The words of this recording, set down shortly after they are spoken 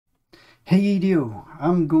Hey you,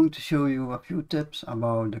 I'm going to show you a few tips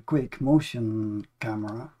about the Quake Motion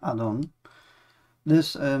camera add-on.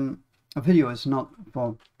 This video is not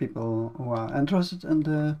for people who are interested in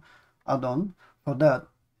the add-on. For that,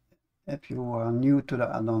 if you are new to the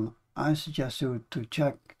add-on, I suggest you to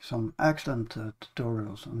check some excellent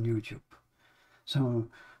tutorials on YouTube. So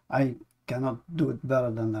I cannot do it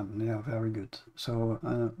better than them. They are very good. So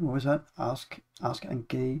what was that? Ask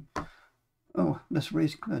NK. Oh, this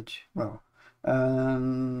race glitch. Well,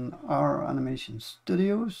 our animation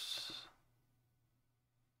studios.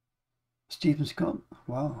 Stephen Scott.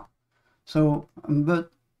 Wow. So,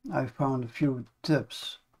 but I found a few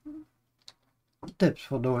tips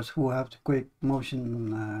for those who have the Quake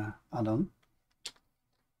Motion add-on.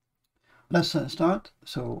 Let's start.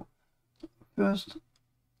 So, first,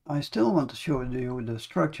 I still want to show you the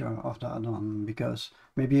structure of the add-on because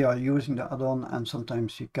maybe you are using the add-on and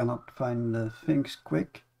sometimes you cannot find the things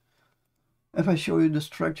quick. If I show you the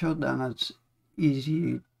structure, then it's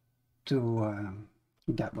easy to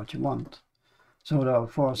get what you want. So there are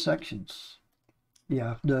 4 sections. You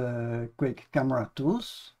have the Quake camera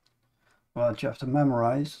tools, what you have to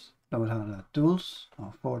memorize. Those are the tools,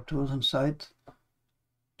 or 4 tools inside.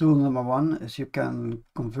 Tool number 1 is you can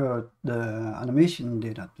convert the animation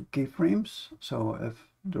data to keyframes. So if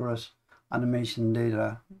there is animation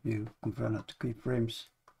data, you convert it to keyframes.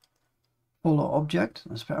 Follow object,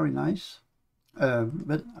 that's very nice.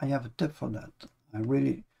 But I have a tip for that. I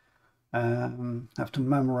really have to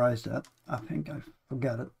memorize that. I think I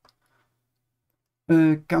forget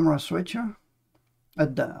it. Camera switcher.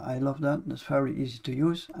 I love that. That's very easy to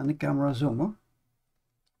use. And the camera zoomer.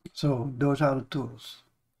 So those are the tools.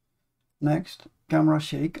 Next, camera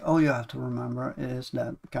shake. All you have to remember is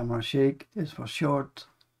that camera shake is for short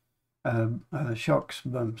shocks,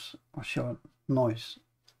 bumps, or short noise.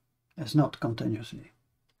 It's not continuously.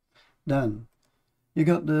 Then you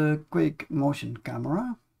got the Quake Motion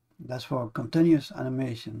camera. That's for continuous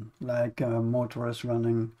animation, like a motor is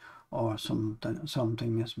running or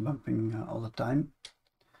something is bumping all the time.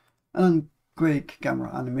 And Quake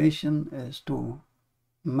camera animation is to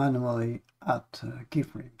manually add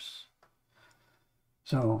keyframes.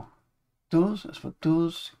 So tools is for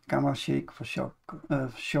tools, camera shake for short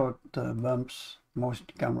bumps, motion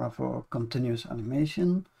camera for continuous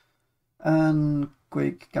animation, and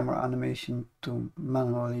Quake camera animation to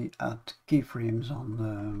manually add keyframes on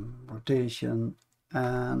the rotation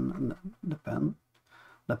and the pen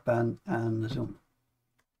and the zoom.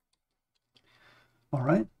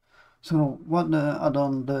 Alright, so what the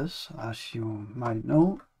add-on does, as you might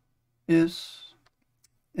know, is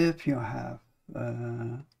if you have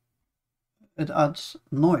it adds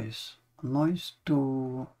noise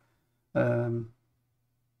to an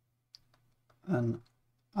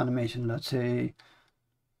animation. Let's say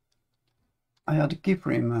I had a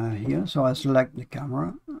keyframe here, so I select the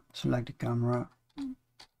camera,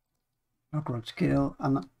 backward scale,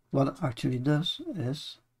 and what it actually does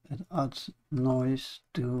is it adds noise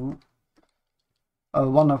to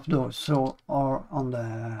one of those, so or on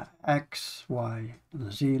the X, Y,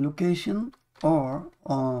 and Z location, or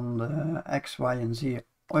on the X, Y, and Z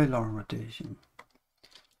Euler rotation.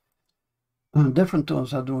 Different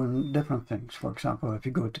tools are doing different things. For example, if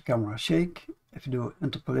you go to camera shake, if you do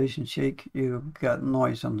interpolation shake, you get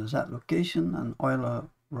noise on the Z location and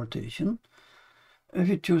Euler rotation. If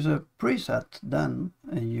you choose a preset, then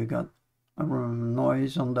you got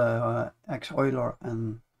noise on the X Euler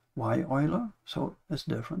and Y Euler, so it's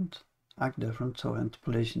different, act different. So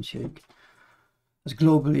interpolation shake is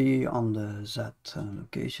globally on the Z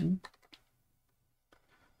location.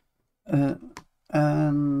 And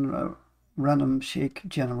random shake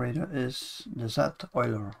generator is the Z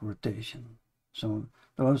Euler rotation. So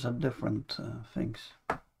those are different things.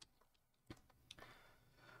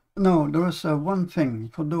 No, there is one thing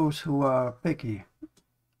for those who are picky.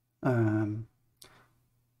 There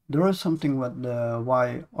is something with the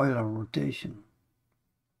Y Euler rotation.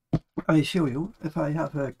 I show you. If I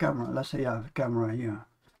have a camera, let's say I have a camera here,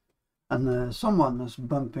 and someone is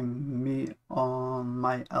bumping me on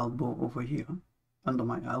my elbow over here, under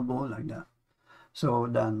my elbow like that. So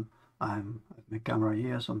then I have my camera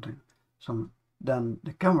here, then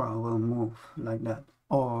the camera will move like that.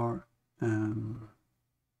 Or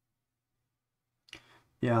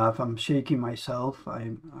yeah, if I'm shaking myself,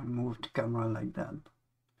 I move the camera like that.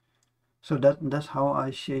 So that's how I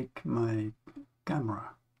shake my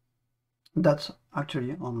camera. That's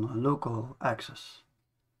actually on a local axis.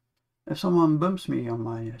 If someone bumps me on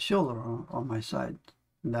my shoulder or on my side,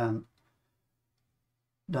 then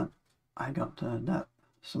I got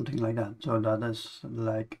something like that. So that is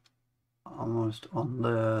like almost on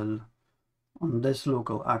the on this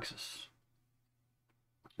local axis.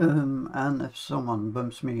 And if someone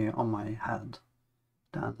bumps me on my head,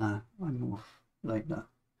 then I move like that.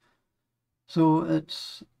 So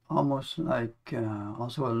it's almost like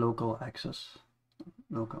also a local axis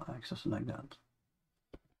like that.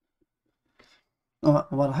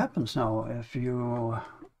 What happens now if you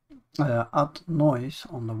add noise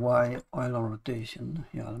on the Y Euler rotation?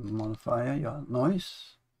 You add a modifier, you add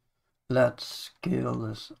noise. Let's scale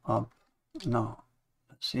this up now.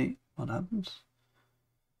 Let's see what happens.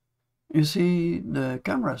 You see the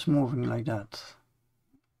camera is moving like that.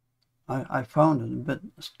 I found it a bit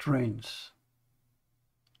strange.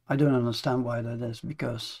 I don't understand why that is,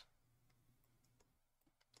 because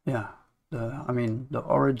yeah, the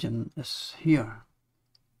origin is here.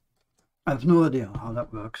 I have no idea how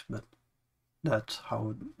that works, but that's how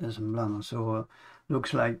it is in Blender. So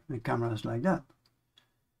looks like the camera is like that.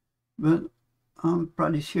 But I'm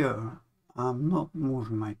pretty sure I'm not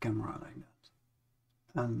moving my camera like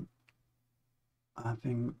that. And I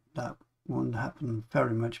think that won't happen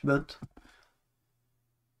very much, but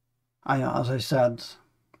as I said,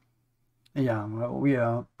 yeah, well, we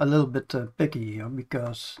are a little bit picky here,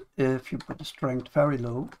 because if you put the strength very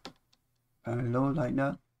low like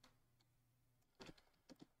that,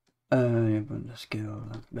 you put the scale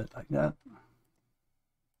a bit like that,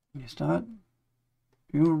 you start,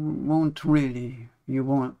 you won't really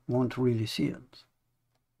see it.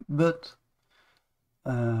 But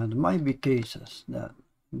there might be cases that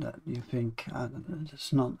you think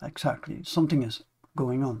it's not exactly, something is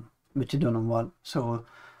going on, but you don't know what. So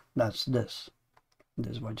that's this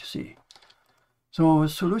is what you see. So a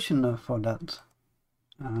solution for that,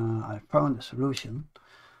 I found a solution.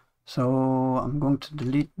 So I'm going to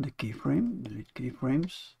delete the keyframe, delete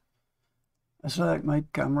keyframes. I select my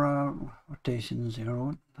camera, rotation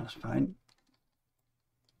 0, that's fine.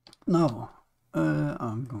 Now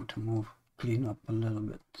I'm going to clean up a little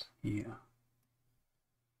bit here.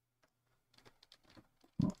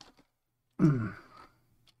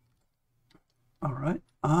 All right,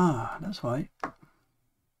 that's why.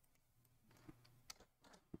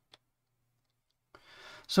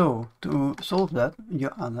 So to solve that, you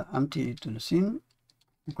add an empty to the scene,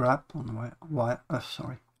 grab on the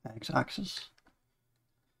x-axis.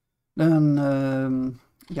 Then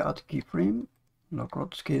you add keyframe,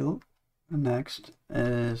 lockrod scale. And next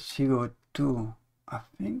is 0 to, I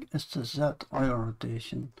think it's the Z Euler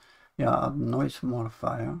rotation. Yeah, add noise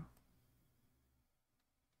modifier.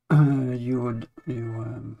 You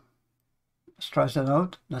stretch that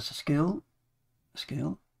out. That's a scale.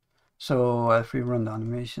 So if we run the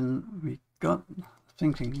animation, we got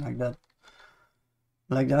thinking like that.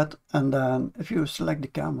 And then if you select the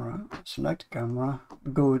camera,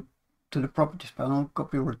 go to the properties panel,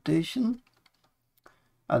 copy rotation,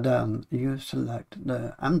 and then you select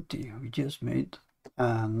the empty we just made.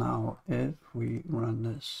 And now if we run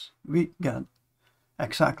this, we get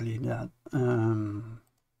exactly that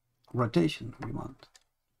rotation we want.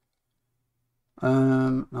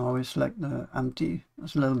 Now we select the empty.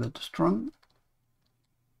 It's a little bit strong.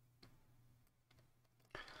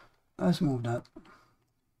 Let's move that.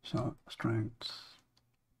 So strength.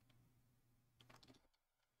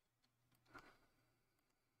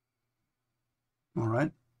 All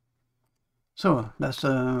right. So that's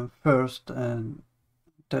the first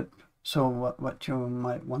tip. So what you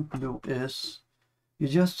might want to do is you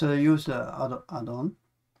just use the add-on.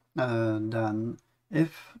 Then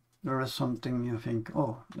if there is something you think,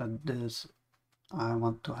 oh, I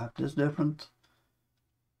want to have this different,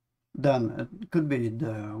 then it could be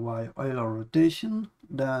the Y Euler rotation.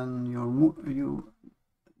 Then you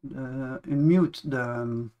mute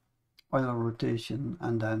the Euler rotation,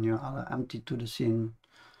 and then you add empty to the scene.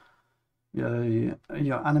 You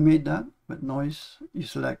animate that with noise. You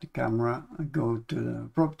select the camera, go to the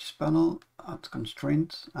properties panel, add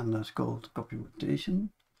constraint, and that's called copy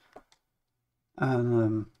rotation.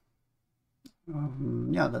 And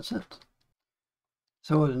yeah, that's it.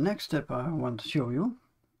 So the next step I want to show you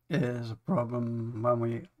is a problem when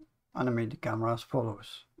we animate the camera as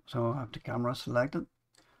follows. So I have the camera selected.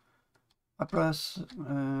 I press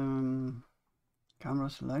camera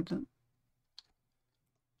selected.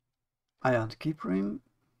 I add keyframe.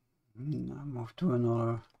 I move to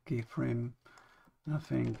another keyframe. I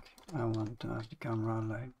think I want to have the camera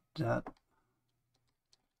like that.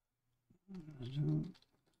 Zoom.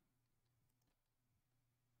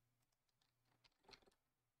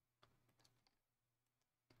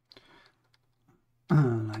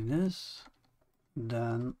 Like this.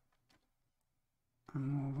 Then I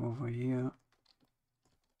move over here.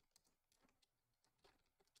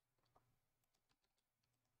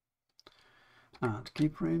 add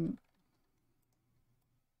keyframe.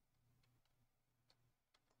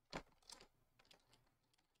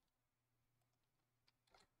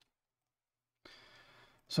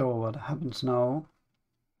 So what happens now,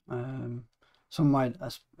 some might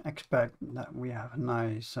expect that we have a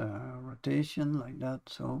nice rotation like that,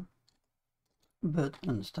 so, but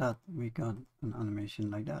instead we got an animation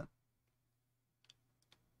like that.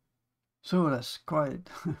 So that's quite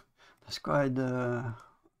that's quite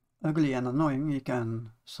ugly and annoying. You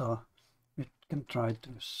can try to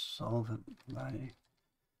solve it by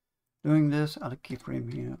doing this. Add a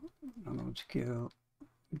keyframe here, download scale,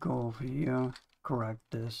 go over here, correct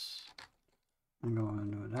this, and go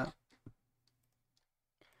and do that.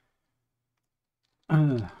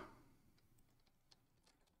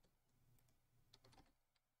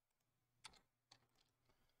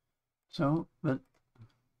 So, but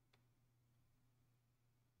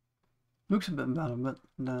looks a bit better, but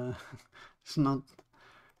it's not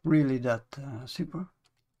really that super.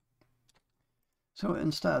 So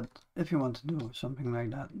instead, if you want to do something like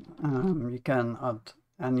that, you can add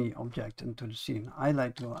any object into the scene. I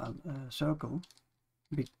like to add a circle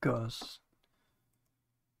because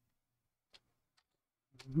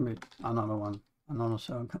wait, another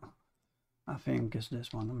circle. I think is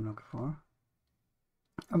this one I'm looking for.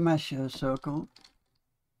 A mesh circle,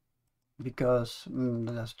 because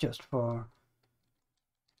that's just for,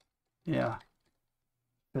 yeah,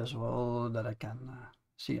 visual, that I can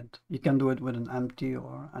see it. You can do it with an empty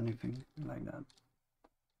or anything like that.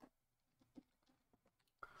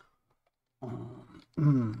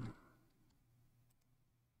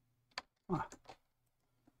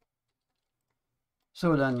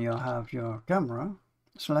 So then you have your camera,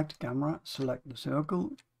 select the camera, select the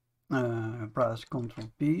circle, press Ctrl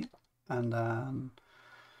P, and then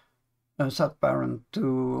set parent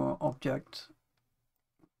to object.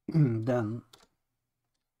 Then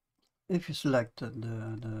if you select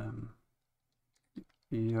the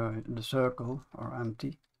circle or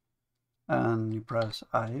empty, and you press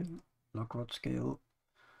I, lock rod scale,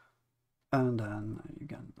 and then you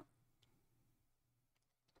can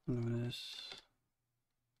do this,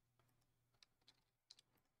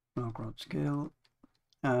 lock rod scale,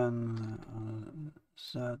 and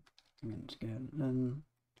set scale, then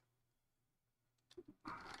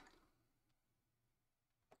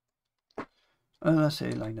let's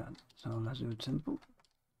say like that. So let's do it simple.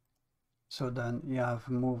 So then you have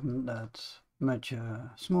a movement that's much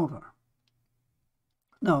smoother.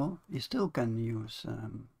 Now you still can use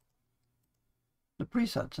the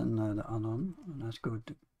presets in the add-on. Let's go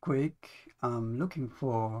to Quake. I'm looking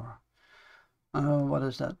for what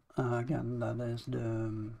is that again? That is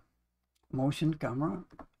the motion camera.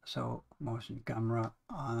 So motion camera,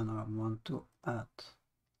 and I want to add.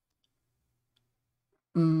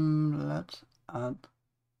 Let's add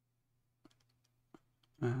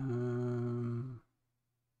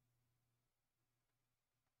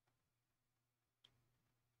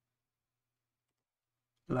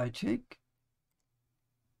light shake.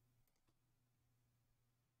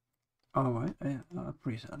 Oh, right,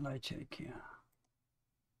 preset light shake here.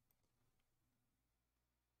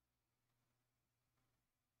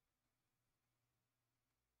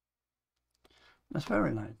 That's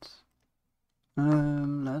very light.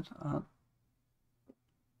 Let's add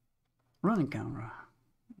running camera.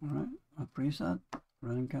 All right, a preset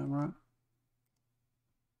running camera.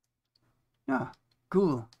 Yeah,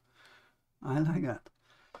 cool. I like that.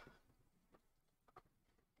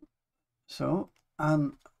 So,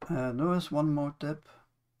 and there is one more tip,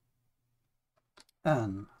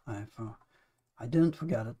 and I didn't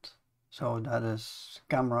forget it. So that is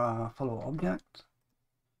camera follow object.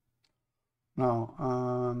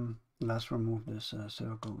 Now, let's remove this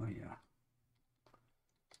circle here.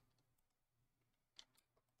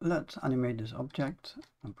 Let's animate this object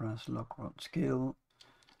and press lock rod scale,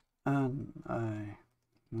 and I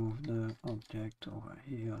move the object over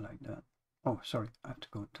here like that. Oh, sorry, I have to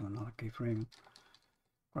go to another keyframe.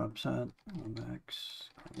 Grab set, X,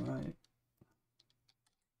 right.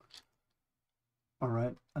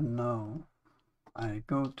 Alright, and now I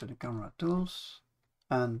go to the camera tools,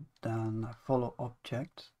 and then I follow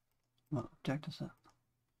object. What object is that?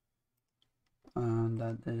 And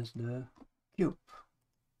that is the cube.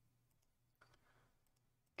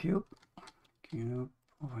 Cube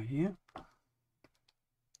over here.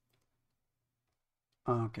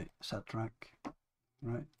 Okay, set track,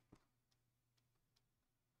 right.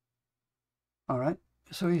 Alright,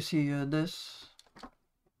 so you see this,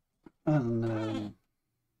 and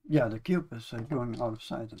yeah, the cube is going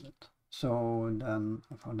outside of it. So then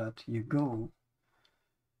for that you go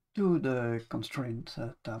to the constraint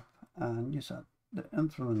tab and you set the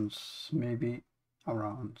influence maybe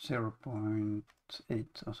around 0.8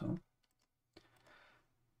 or so.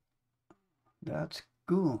 That's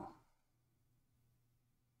cool.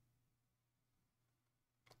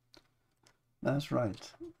 That's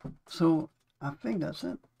right. So I think that's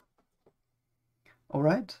it. All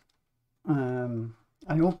right.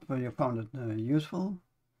 I hope you found it useful,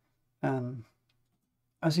 and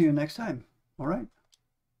I'll see you next time. All right.